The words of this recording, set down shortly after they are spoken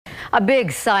A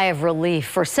big sigh of relief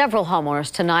for several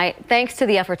homeowners tonight, thanks to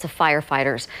the efforts of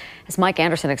firefighters. As Mike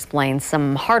Anderson explains,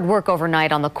 some hard work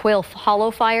overnight on the Quail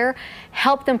Hollow Fire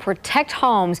helped them protect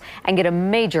homes and get a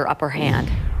major upper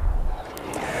hand.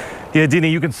 Yeah, Dina,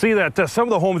 you can see that some of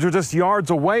the homes are just yards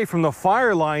away from the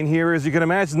fire line here. As you can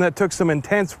imagine, that took some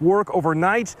intense work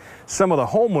overnight. Some of the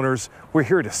homeowners were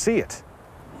here to see it.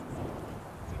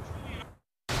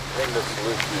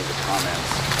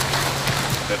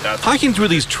 Hiking through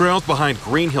these trails behind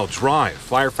Green Hill Drive,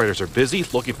 firefighters are busy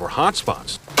looking for hot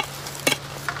spots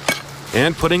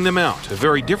and putting them out. A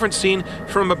very different scene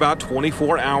from about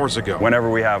 24 hours ago.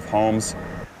 Whenever we have homes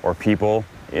or people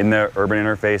in the urban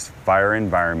interface fire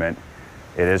environment,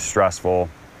 it is stressful.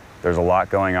 There's a lot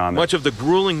going on. Much of the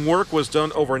grueling work was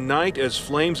done overnight as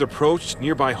flames approached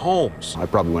nearby homes. I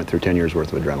probably went through 10 years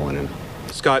worth of adrenaline. And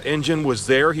Scott Engine was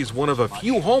there. He's one of a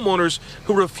few homeowners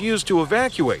who refused to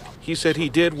evacuate. He said he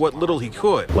did what little he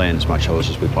could. laying as much hose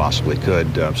as we possibly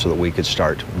could so that we could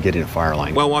start getting a fire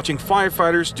line. While watching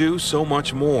firefighters do so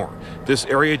much more. This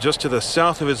area just to the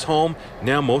south of his home,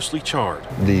 now mostly charred.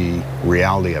 The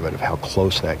reality of it, of how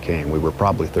close that came, we were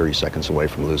probably 30 seconds away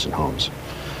from losing homes.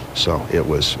 So it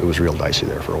was real dicey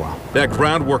there for a while. That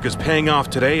groundwork is paying off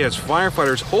today as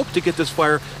firefighters hope to get this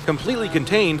fire completely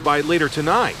contained by later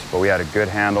tonight. But we had a good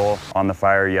handle on the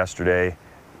fire yesterday,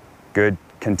 good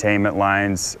containment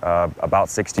lines, about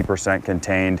 60%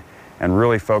 contained, and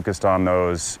really focused on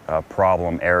those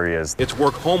problem areas. It's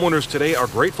work homeowners today are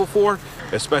grateful for,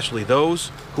 especially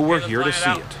those who were here to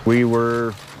see it. We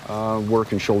were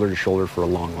working shoulder to shoulder for a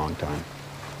long, long time.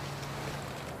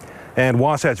 And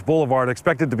Wasatch Boulevard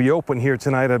expected to be open here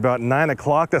tonight at about 9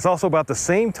 o'clock. That's also about the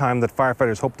same time that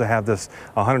firefighters hope to have this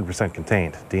 100%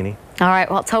 contained. Deanie? All right,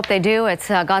 well, let's hope they do. It's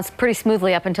gone pretty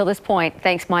smoothly up until this point.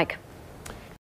 Thanks, Mike.